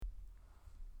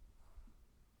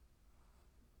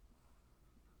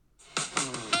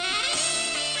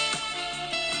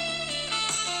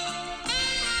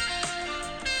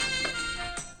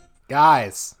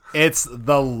Guys, it's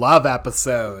the love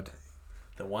episode.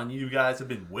 The one you guys have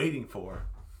been waiting for.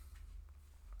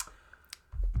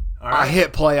 All right. I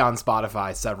hit play on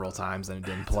Spotify several times and it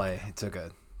didn't play. It took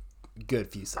a good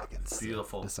few seconds.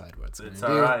 Beautiful. To decide what it's going to do.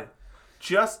 It's all right.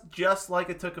 Just like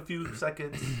it took a few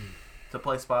seconds to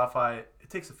play Spotify, it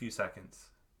takes a few seconds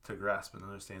to grasp and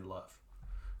understand love.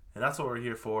 And that's what we're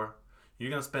here for. You're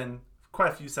going to spend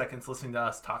quite a few seconds listening to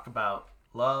us talk about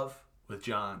love with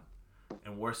John.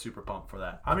 And we're super pumped for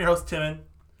that. I'm your host, Timon.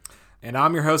 And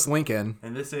I'm your host, Lincoln.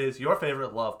 And this is your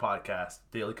favorite love podcast,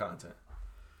 Daily Content.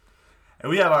 And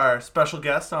we have our special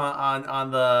guest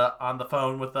on the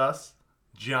phone with us,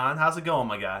 John. How's it going,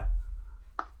 my guy?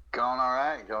 Going all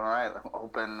right. I'm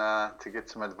hoping to get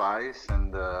some advice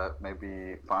and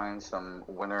maybe find some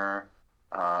winter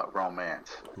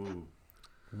romance. Ooh.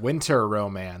 Winter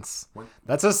romance.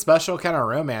 That's a special kind of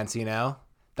romance, you know?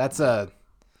 That's a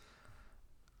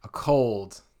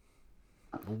cold,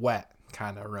 wet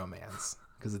kind of romance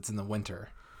because it's in the winter.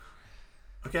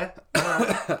 Okay.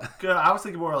 Good. I was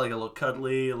thinking more like a little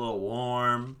cuddly, a little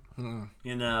warm.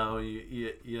 You know,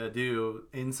 you do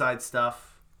inside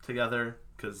stuff together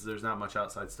because there's not much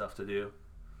outside stuff to do.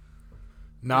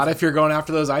 Not if you're going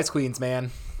after those ice queens,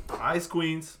 man. Ice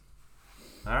queens.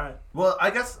 All right. Well, I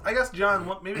guess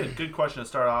John, maybe a good question to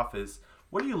start off is,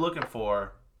 what are you looking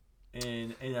for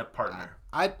in a partner?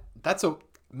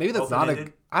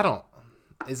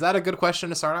 Is that a good question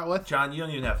to start out with? John, you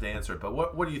don't even have to answer it, but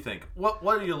what do you think? What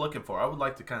are you looking for? I would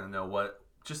like to kind of know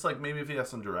just like maybe if you have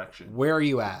some direction. Where are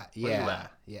you at? Yeah.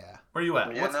 Where are you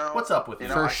at? What's up with you?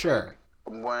 For sure.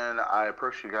 When I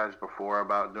approached you guys before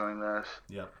about doing this,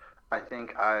 yep. I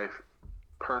think I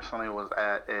personally was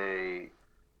at I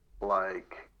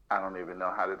don't even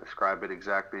know how to describe it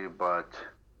exactly, but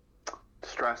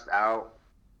stressed out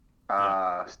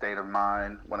state of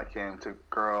mind when it came to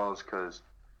girls because,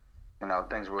 you know,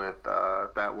 things with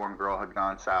that one girl had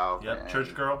gone south. Yep,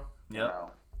 church girl. Yep. You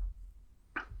know,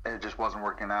 it just wasn't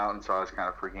working out, and so I was kind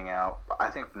of freaking out. But I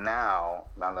think now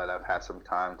that I've had some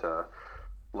time to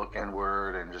look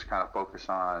inward and just kind of focus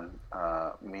on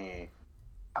me,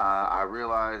 I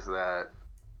realize that,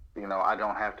 you know, I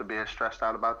don't have to be as stressed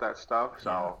out about that stuff.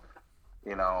 So,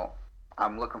 you know,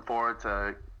 I'm looking forward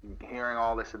to hearing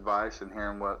all this advice and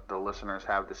hearing what the listeners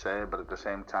have to say. But at the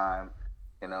same time,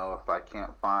 you know, if I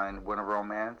can't find winter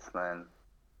romance, then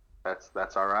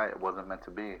that's all right. It wasn't meant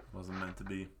to be. Wasn't meant to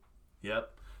be.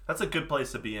 Yep. That's a good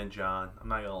place to be in, John. I'm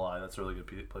not going to lie. That's a really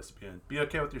good place to be in. Be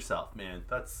okay with yourself, man.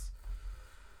 It's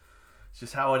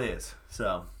just how it is.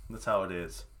 So, that's how it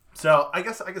is. So, I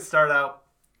guess I could start out.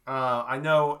 I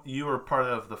know you were part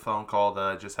of the phone call that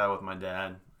I just had with my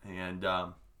dad, and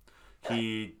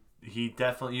he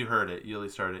definitely, you heard it, you at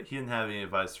least heard it. He didn't have any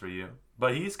advice for you,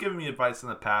 but he's given me advice in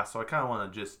the past, so I kind of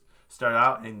want to just start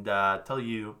out and tell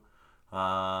you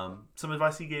some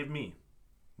advice he gave me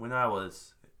when I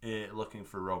was looking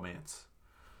for romance.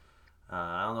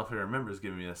 I don't know if he remembers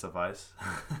giving me this advice,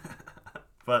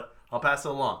 but I'll pass it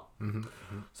along.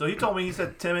 Mm-hmm. So he told me, he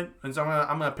said, Timon, and so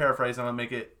I'm gonna paraphrase, I'm gonna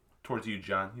make it towards you,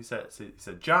 John. He said,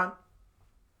 John,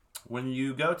 when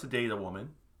you go to date a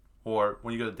woman, or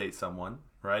when you go to date someone,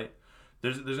 right,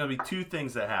 there's going to be two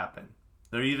things that happen.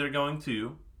 They're either going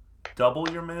to double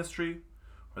your ministry,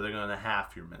 or they're going to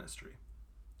half your ministry.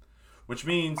 Which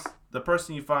means the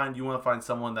person you want to find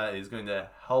someone that is going to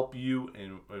help you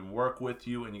and work with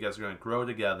you, and you guys are going to grow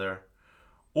together.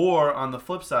 Or on the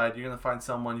flip side, you're going to find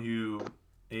someone who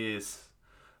is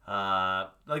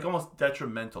almost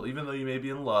detrimental. Even though you may be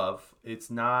in love,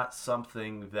 it's not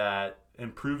something that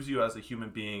improves you as a human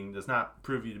being, does not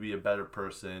prove you to be a better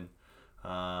person.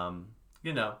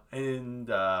 You know, and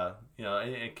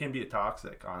it can be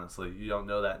toxic, honestly. You don't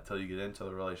know that until you get into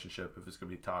the relationship, if it's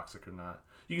going to be toxic or not.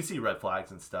 You can see red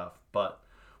flags and stuff, but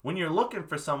when you're looking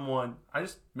for someone, I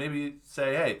just maybe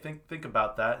say, hey, think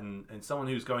about that, and someone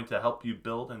who's going to help you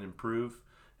build and improve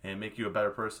and make you a better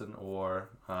person, or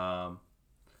on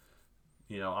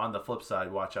the flip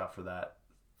side, watch out for that,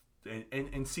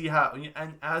 and see how,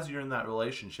 and as you're in that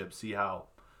relationship, see how,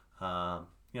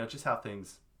 just how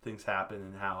things happen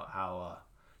and how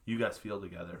you guys feel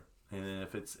together. And then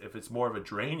if it's more of a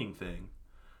draining thing,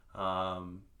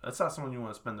 that's not someone you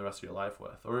want to spend the rest of your life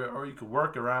with, or you could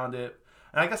work around it.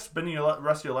 And I guess spending the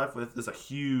rest of your life with is a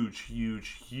huge,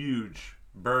 huge, huge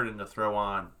burden to throw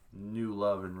on new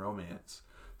love and romance.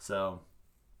 So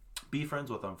be friends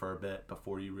with them for a bit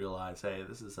before you realize, hey,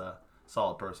 this is a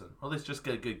solid person. Or at least just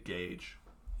get a good gauge.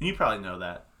 And you probably know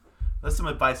that. That's some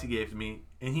advice he gave to me.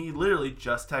 And he literally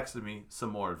just texted me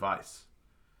some more advice.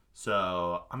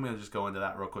 So I'm going to just go into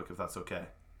that real quick if that's okay.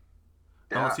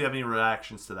 Yeah. Unless you have any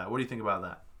reactions to that. What do you think about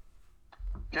that?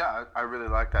 Yeah, I really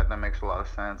like that. That makes a lot of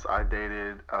sense. I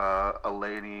dated a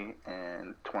lady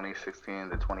in 2016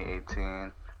 to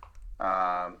 2018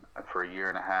 for a year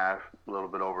and a half, a little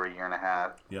bit over a year and a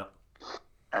half. Yep.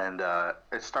 And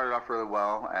it started off really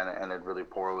well and it ended really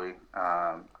poorly.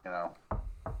 You know,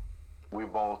 we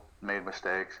both made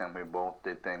mistakes and we both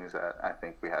did things that I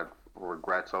think we had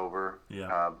regrets over.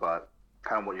 Yeah. But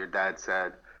kind of what your dad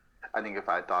said, I think if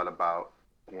I thought about,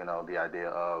 you know, the idea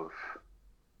of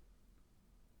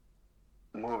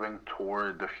moving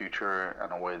toward the future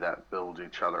in a way that builds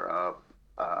each other up,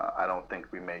 I don't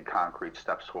think we made concrete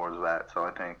steps towards that. So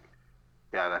I think,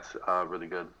 yeah, that's really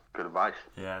good advice.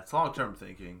 Yeah, it's long-term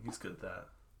thinking. He's good at that.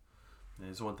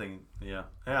 There's one thing, yeah,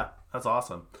 that's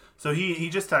awesome. So he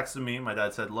just texted me. My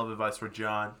dad said, love advice for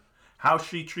John. How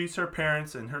she treats her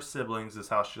parents and her siblings is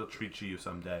how she'll treat you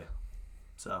someday.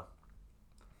 So,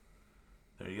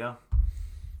 there you go.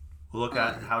 We'll look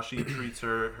at how she treats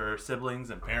her siblings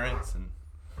and parents,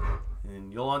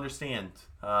 and you'll understand.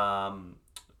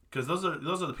 Because those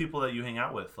are the people that you hang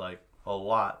out with, like, a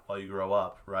lot while you grow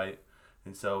up, right?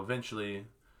 And so eventually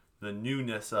the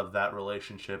newness of that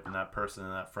relationship and that person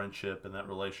and that friendship and that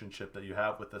relationship that you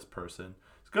have with this person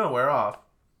is going to wear off.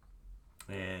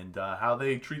 And how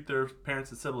they treat their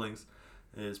parents and siblings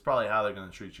is probably how they're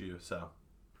going to treat you. So,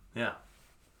 yeah.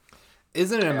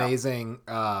 Isn't it amazing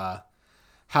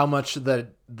how much the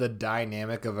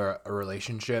dynamic of a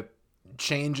relationship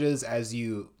changes as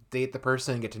you date the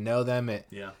person and get to know them?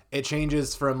 It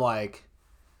changes from like,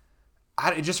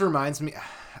 it just reminds me,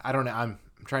 I don't know, I'm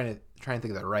trying to think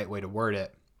of the right way to word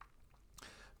it.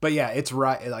 But yeah, it's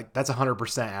right. Like, that's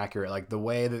 100% accurate. Like, the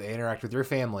way that they interact with your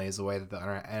family is the way that they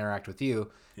interact with you,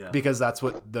 because that's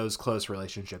what those close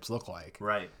relationships look like.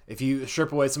 Right. If you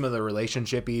strip away some of the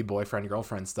relationship-y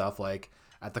boyfriend-girlfriend stuff, like,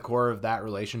 at the core of that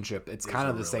relationship, it's kind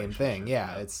of the same thing.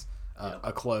 Yeah, it's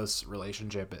a close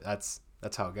relationship. That's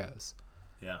how it goes.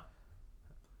 Yeah.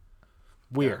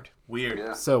 Weird. Weird.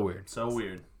 Yeah. So weird. So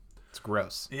weird. It's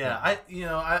gross. Yeah,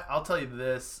 I'll tell you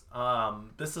this.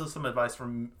 This is some advice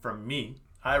from me.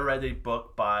 I read a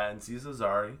book by Aziz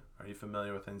Ansari. Are you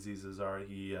familiar with Aziz Ansari?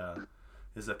 He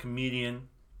is a comedian.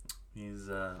 He's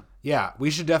Yeah,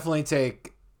 we should definitely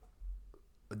take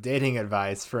dating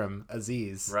advice from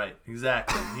Aziz. Right,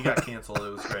 exactly. He got canceled.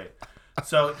 It was great.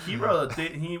 So he wrote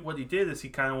what he did is he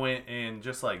kind of went and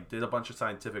just like did a bunch of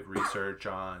scientific research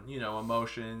on, you know,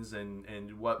 emotions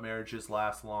and what marriages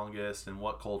last longest and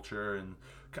what culture and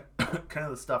kind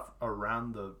of the stuff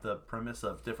around the premise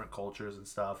of different cultures and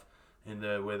stuff and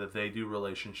the way that they do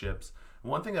relationships.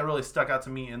 And one thing that really stuck out to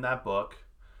me in that book,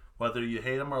 whether you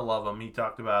hate him or love him, he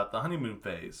talked about the honeymoon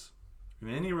phase. In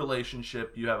any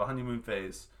relationship, you have a honeymoon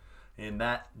phase, and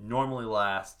that normally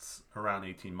lasts around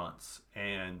 18 months.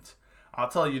 And I'll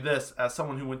tell you this, as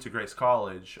someone who went to Grace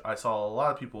College, I saw a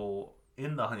lot of people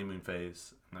in the honeymoon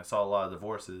phase, and I saw a lot of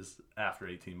divorces after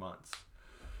 18 months.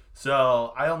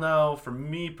 So, I don't know, for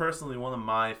me personally, one of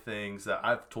my things that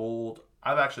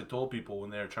I've actually told people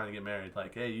when they're trying to get married,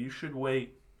 like, hey, you should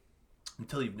wait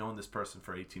until you've known this person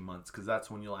for 18 months, because that's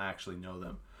when you'll actually know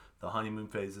them. The honeymoon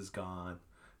phase is gone,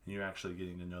 and you're actually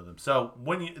getting to know them. So,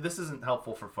 this isn't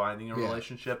helpful for finding a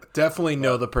relationship. Definitely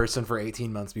know the person for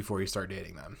 18 months before you start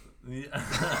dating them. Yeah.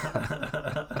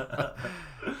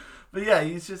 But yeah,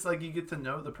 it's just like you get to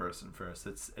know the person first.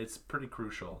 It's pretty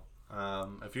crucial.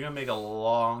 If you're gonna make a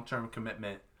long-term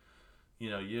commitment, you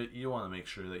know, you want to make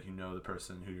sure that you know the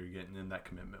person who you're getting in that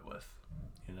commitment with.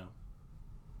 You know.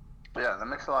 Yeah, that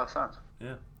makes a lot of sense.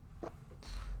 Yeah.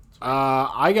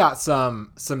 I got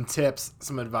some tips,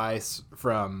 some advice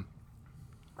from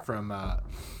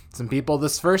some people.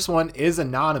 This first one is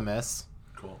anonymous.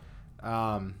 Cool.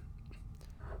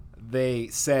 They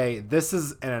say, this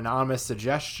is an anonymous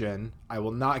suggestion. I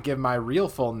will not give my real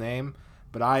full name,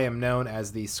 but I am known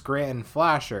as the Scranton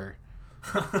Flasher.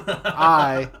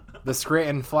 I, the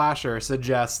Scranton Flasher,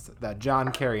 suggest that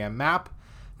John carry a map.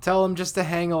 Tell him just to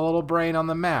hang a little brain on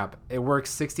the map. It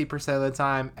works 60% of the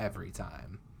time, every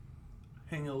time.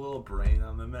 Hang a little brain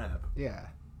on the map. Yeah.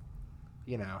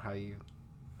 You know how you...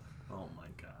 Oh my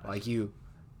god. Like you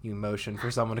motion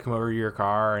for someone to come over to your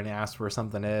car and ask where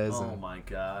something is. Oh my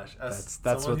gosh. That's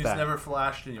someone what who's that... never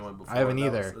flashed anyone before. I haven't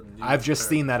either. I've just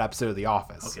seen that episode of The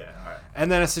Office. Okay, alright.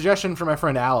 And then a suggestion from my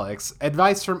friend Alex.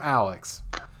 Advice from Alex.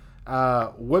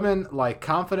 Women like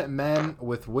confident men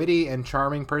with witty and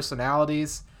charming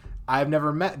personalities. I've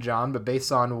never met John, but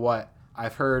based on what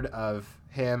I've heard of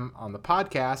him on the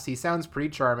podcast, he sounds pretty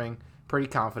charming, pretty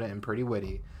confident, and pretty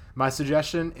witty. My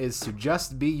suggestion is to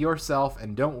just be yourself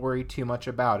and don't worry too much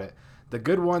about it. The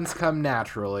good ones come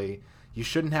naturally. You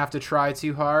shouldn't have to try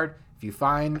too hard. If you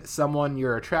find someone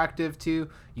you're attractive to,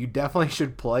 you definitely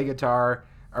should play guitar,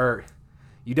 or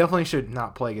you definitely should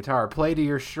not play guitar. Play to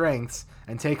your strengths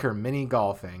and take her mini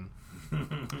golfing.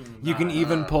 You can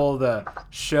even pull the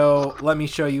let me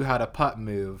show you how to putt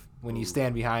move when you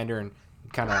stand behind her and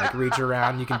kind of like reach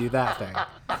around. You can do that thing.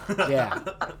 Yeah.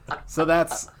 So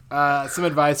that's some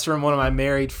advice from one of my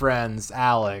married friends,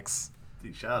 Alex.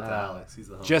 Dude, shout out to Alex. He's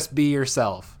the homie. Just be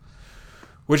yourself,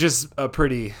 which is a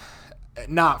pretty,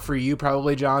 not for you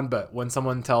probably, John, but when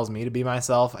someone tells me to be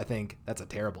myself, I think that's a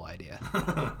terrible idea.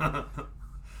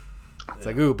 It's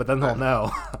like, ooh, but then they'll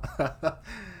know.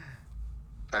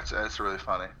 That's really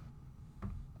funny.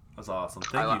 That's awesome.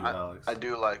 Thank you, Alex. I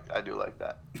do like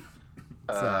that.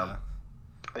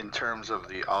 In terms of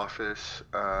the office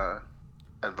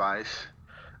advice,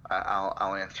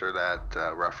 I'll answer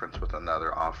that reference with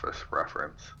another office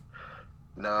reference.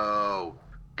 No,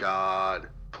 God,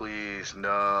 please,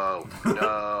 no.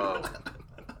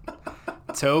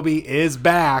 Toby is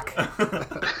back.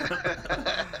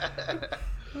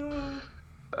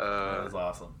 That was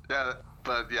awesome. Yeah,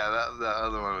 but yeah, that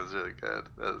other one was really good.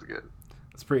 That was good.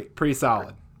 It's pretty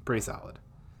solid. Pretty solid.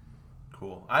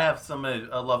 Cool. I have some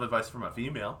love advice from a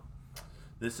female.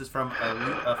 This is from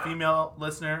a female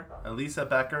listener, Elisa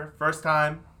Becker. First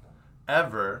time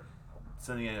ever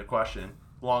sending in a question.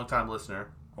 Long time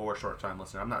listener or short time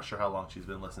listener. I'm not sure how long she's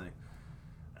been listening.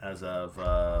 As of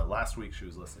last week, she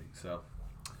was listening. So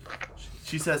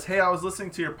she says, "Hey, I was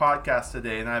listening to your podcast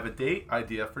today, and I have a date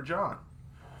idea for John.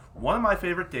 One of my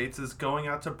favorite dates is going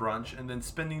out to brunch and then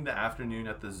spending the afternoon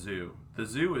at the zoo. The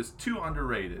zoo is too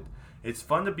underrated. It's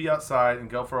fun to be outside and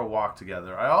go for a walk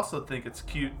together. I also think it's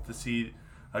cute to see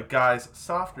a guy's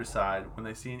softer side when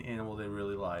they see an animal they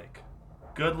really like.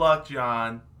 Good luck,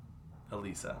 John.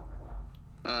 Elisa."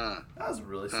 That was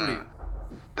really sweet.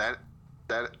 That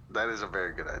is a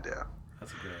very good idea.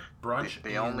 That's a good brunch.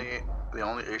 The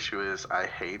only issue is I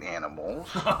hate animals.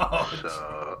 So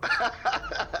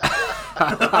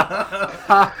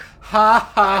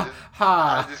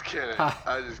I'm just kidding.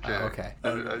 Okay.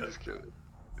 I'm just kidding.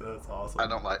 That's awesome. I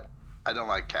don't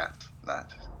like cats. I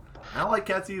don't like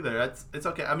cats either. It's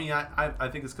okay. I mean, I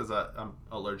think it's because I'm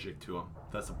allergic to them.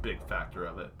 That's a big factor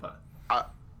of it. But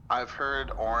I've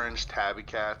heard orange tabby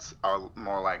cats are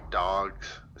more like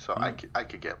dogs, so I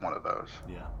could get one of those.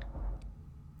 Yeah.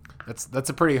 That's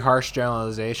a pretty harsh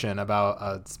generalization about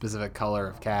a specific color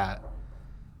of cat.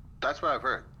 That's what I've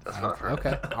heard.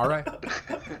 Okay. All right.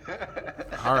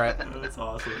 All right. That's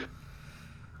awesome.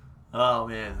 Oh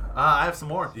man, I have some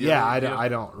more. I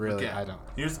don't really. Okay. I don't.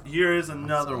 Here is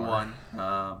another one.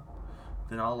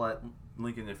 Then I'll let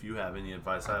Lincoln, if you have any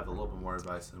advice. I have a little bit more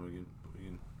advice, and we can.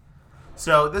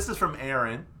 So this is from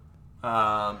Aaron.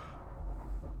 Aaron's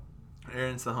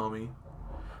the homie.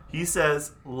 He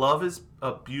says, "Love is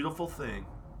a beautiful thing."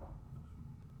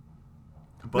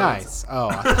 Nice.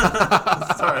 Oh.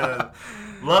 Sorry.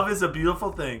 Love is a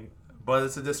beautiful thing, but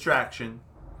it's a distraction,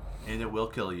 and it will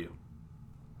kill you.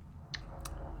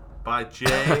 By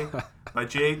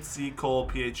Jade C. Cole,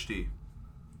 PhD.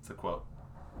 It's a quote.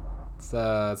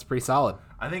 It's pretty solid.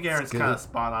 I think Aaron's kind of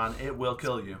spot on. It will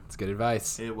kill you. It's good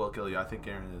advice. It will kill you. I think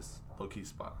Aaron is low-key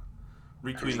spot on.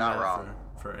 Retweeting that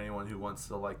for anyone who wants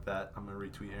to like that. I'm going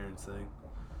to retweet Aaron's thing.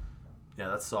 Yeah,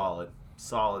 that's solid.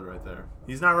 Solid right there.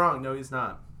 He's not wrong. No, he's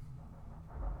not.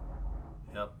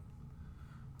 Yep.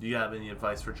 Do you have any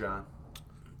advice for John?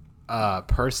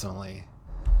 Personally,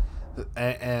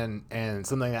 and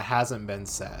something that hasn't been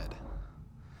said,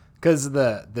 because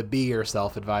the be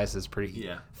yourself advice is pretty.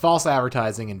 Yeah. False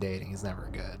advertising and dating is never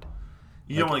good.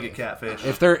 You don't want to get catfish.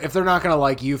 If they're not gonna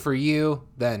like you for you,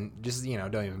 then just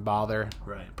don't even bother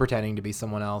pretending to be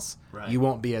someone else. Right. You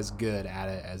won't be as good at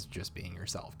it as just being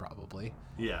yourself, probably.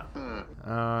 Yeah.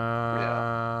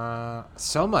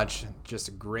 So much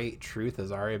just great truth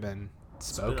has already been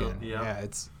spoken. Yeah.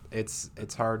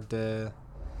 It's hard to.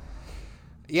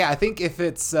 Yeah, I think if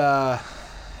it's I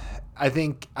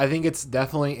think it's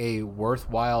definitely a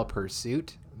worthwhile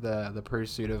pursuit, the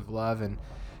pursuit of love and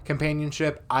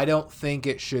companionship. I don't think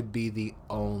it should be the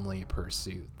only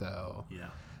pursuit, though. Yeah.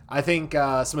 I think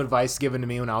some advice given to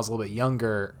me when I was a little bit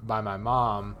younger by my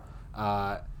mom.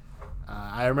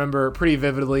 I remember pretty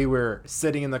vividly we're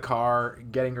sitting in the car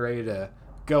getting ready to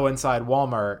go inside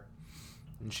Walmart,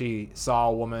 and she saw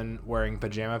a woman wearing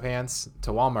pajama pants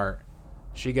to Walmart.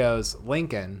 She goes,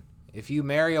 "Lincoln, if you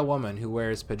marry a woman who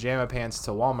wears pajama pants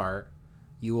to Walmart,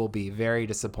 you will be very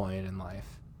disappointed in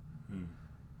life."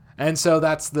 And so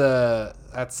that's the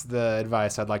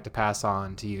advice I'd like to pass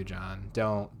on to you, John.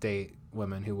 Don't date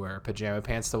women who wear pajama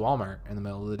pants to Walmart in the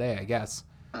middle of the day, I guess.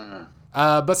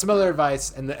 But some other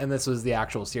advice, and this was the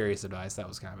actual serious advice. That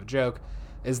was kind of a joke.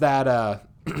 Is that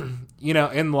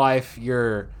in life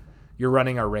you're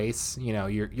running a race.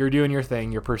 You're doing your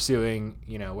thing. You're pursuing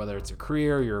whether it's a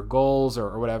career, your goals,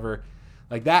 or whatever.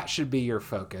 Like that should be your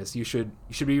focus. You should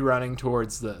be running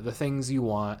towards the things you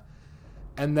want,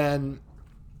 and then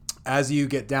as you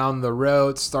get down the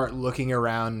road, start looking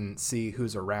around and see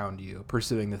who's around you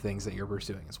pursuing the things that you're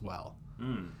pursuing as well.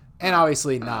 And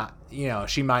obviously not,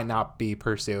 she might not be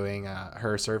pursuing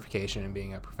her certification and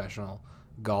being a professional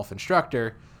golf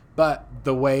instructor, but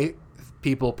the way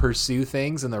people pursue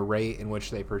things and the rate in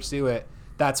which they pursue it,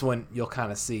 that's when you'll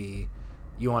kind of see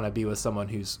you want to be with someone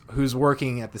who's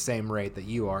working at the same rate that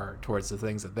you are towards the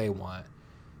things that they want.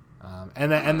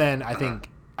 And then I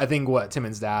think what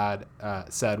Timon's dad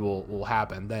said will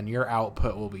happen. Then your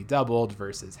output will be doubled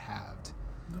versus halved.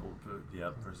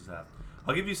 Yep, versus halved.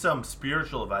 I'll give you some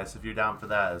spiritual advice if you're down for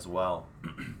that as well.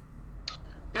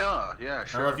 Yeah, sure. I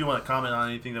don't know if you want to comment on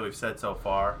anything that we've said so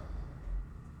far.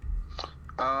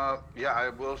 Yeah, I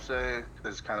will say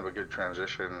it's kind of a good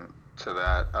transition to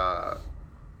that.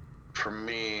 For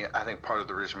me, I think part of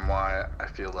the reason why I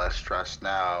feel less stressed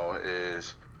now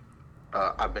is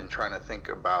I've been trying to think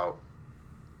about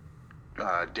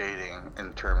dating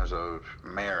in terms of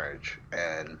marriage,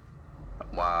 and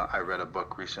I read a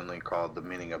book recently called The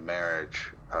Meaning of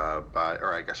Marriage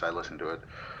I guess I listened to it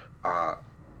on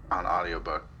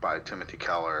audiobook by Timothy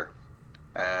Keller,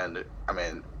 and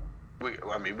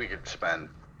we could spend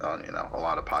a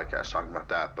lot of podcasts talking about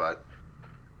that, but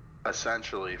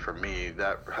essentially for me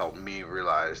that helped me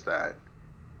realize that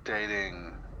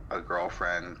dating a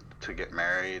girlfriend to get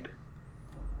married,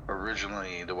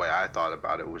 originally the way I thought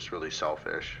about it was really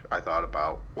selfish. I thought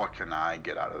about what can I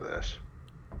get out of this,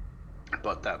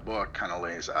 but that book kind of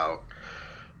lays out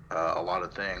a lot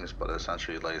of things, but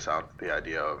essentially lays out the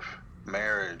idea of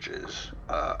marriage is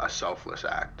a selfless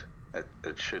act.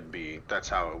 It should be, that's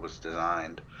how it was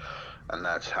designed, and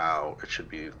that's how it should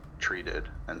be treated.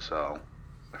 And so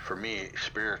for me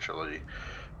spiritually,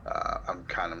 I'm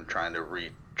kind of trying to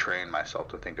retrain myself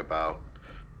to think about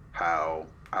how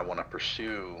I want to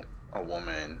pursue a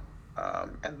woman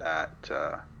in that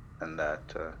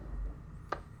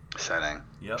setting.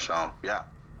 Yep. So yeah.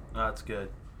 That's good.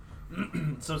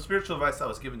 Some spiritual advice that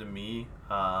was given to me.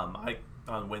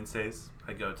 On Wednesdays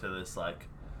I go to this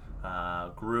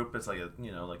group. It's like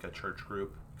a church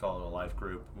group. Call it a life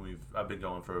group. I've been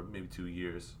going for maybe 2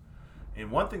 years. And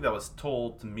one thing that was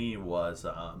told to me was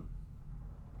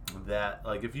that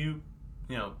if you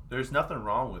there's nothing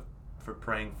wrong for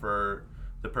praying for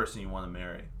the person you want to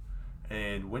marry,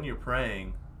 and when you're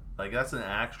praying, that's an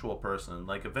actual person.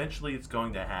 Eventually it's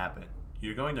going to happen.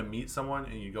 You're going to meet someone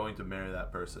and you're going to marry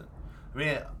that person.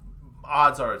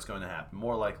 Odds are it's going to happen,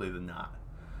 more likely than not.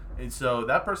 And so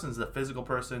that person's a physical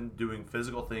person doing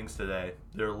physical things today.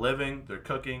 They're living, they're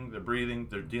cooking, they're breathing,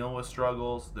 they're dealing with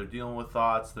struggles, they're dealing with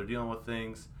thoughts, they're dealing with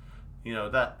things,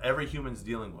 that every human's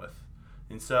dealing with.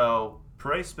 And so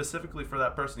pray specifically for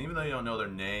that person, even though you don't know their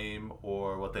name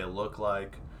or what they look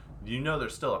like. They're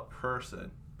still a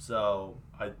person. So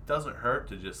it doesn't hurt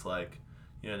to just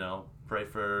pray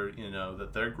for that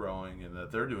they're growing and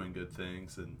that they're doing good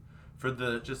things, and for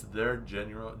their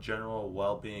general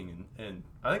well-being. And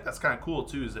I think that's kind of cool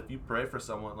too, is if you pray for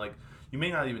someone, you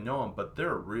may not even know them, but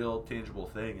they're a real tangible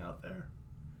thing out there.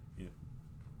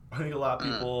 I think a lot of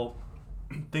people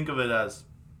think of it as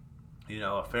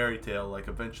a fairy tale,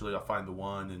 eventually I'll find the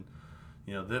one, and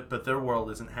but their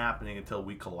world isn't happening until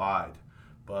we collide.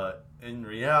 But in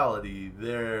reality,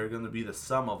 they're going to be the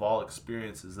sum of all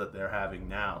experiences that they're having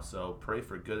now. So pray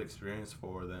for good experience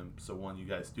for them, so when you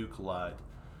guys do collide,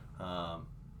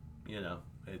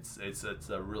 it's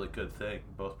a really good thing.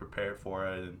 Both prepare for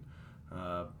it, and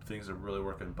things are really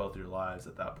working in both your lives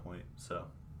at that point. So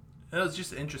it was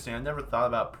just interesting. I never thought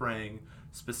about praying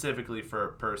specifically for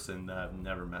a person that I've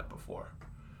never met before,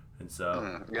 and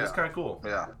so it's kind of cool.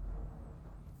 Yeah,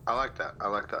 I like that.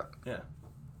 Yeah.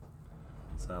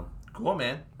 So cool,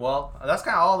 man. Well, that's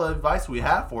kind of all the advice we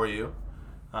have for you.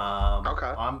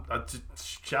 Okay.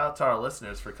 Shout out to our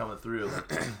listeners for coming through.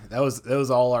 That was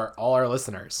all our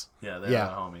listeners. Yeah, they're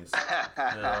our homies.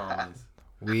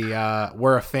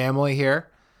 We're a family here.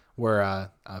 We're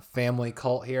a family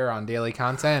cult here on Daily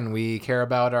Content, and we care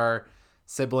about our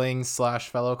siblings /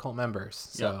 fellow cult members.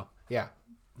 So Yep.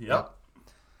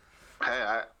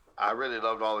 Hey, I really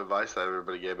loved all the advice that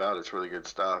everybody gave out. It's really good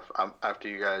stuff. After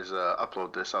you guys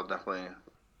upload this, I'll definitely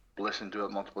listen to it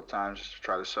multiple times just to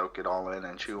try to soak it all in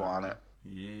and chew on it.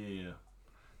 Yeah.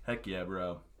 Heck yeah,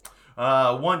 bro.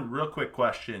 One real quick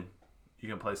question. You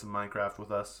can play some Minecraft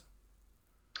with us?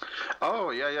 Oh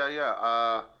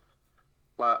yeah.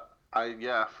 But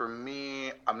for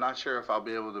me, I'm not sure if I'll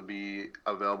be able to be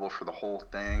available for the whole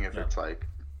thing if Yeah. it's like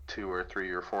 2 or 3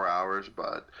 or 4 hours,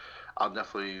 but I'll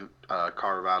definitely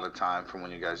carve out a time from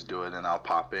when you guys do it, and I'll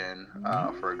pop in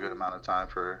for a good amount of time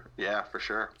for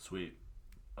sure. Sweet.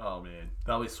 Oh man,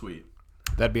 that'll be sweet.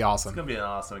 That'd be It's awesome. gonna be an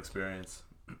awesome experience.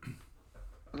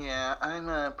 Yeah, I'm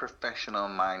a professional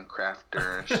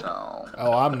Minecrafter, so.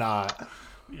 Oh, I'm not.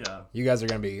 Yeah. You guys are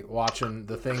going to be watching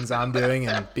the things I'm doing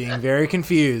and being very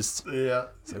confused. Yeah.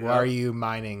 So why are you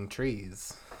mining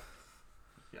trees?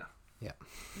 Yeah. Yeah.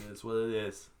 It is what it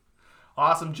is.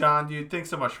 Awesome, John, dude. Thanks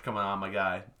so much for coming on, my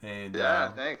guy. And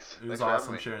Thanks. It was Thanks for having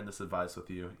awesome me. sharing this advice with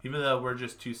you. Even though we're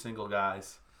just two single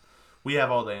guys, we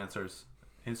have all the answers,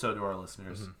 and so do our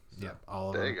listeners. Mm-hmm. Yep. All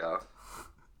of There them. you go.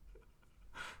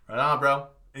 Right on, bro.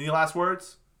 Any last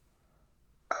words?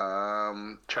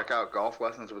 Check out Golf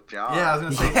Lessons with John. Yeah, I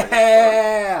was gonna say.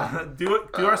 Yeah. Do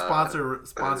our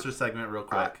sponsor segment real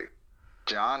quick.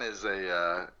 John is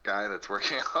a guy that's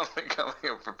working on becoming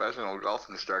a professional golf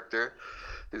instructor.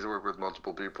 He's worked with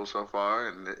multiple people so far,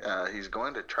 and he's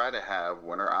going to try to have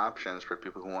winter options for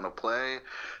people who want to play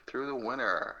through the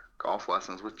winter. Golf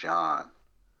Lessons with John.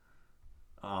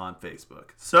 On Facebook.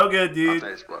 So good, dude. On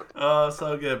Facebook. Oh,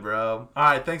 so good, bro. All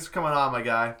right, thanks for coming on, my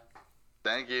guy.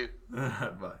 Thank you.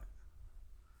 Bye.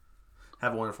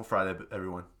 Have a wonderful Friday,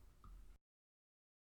 everyone.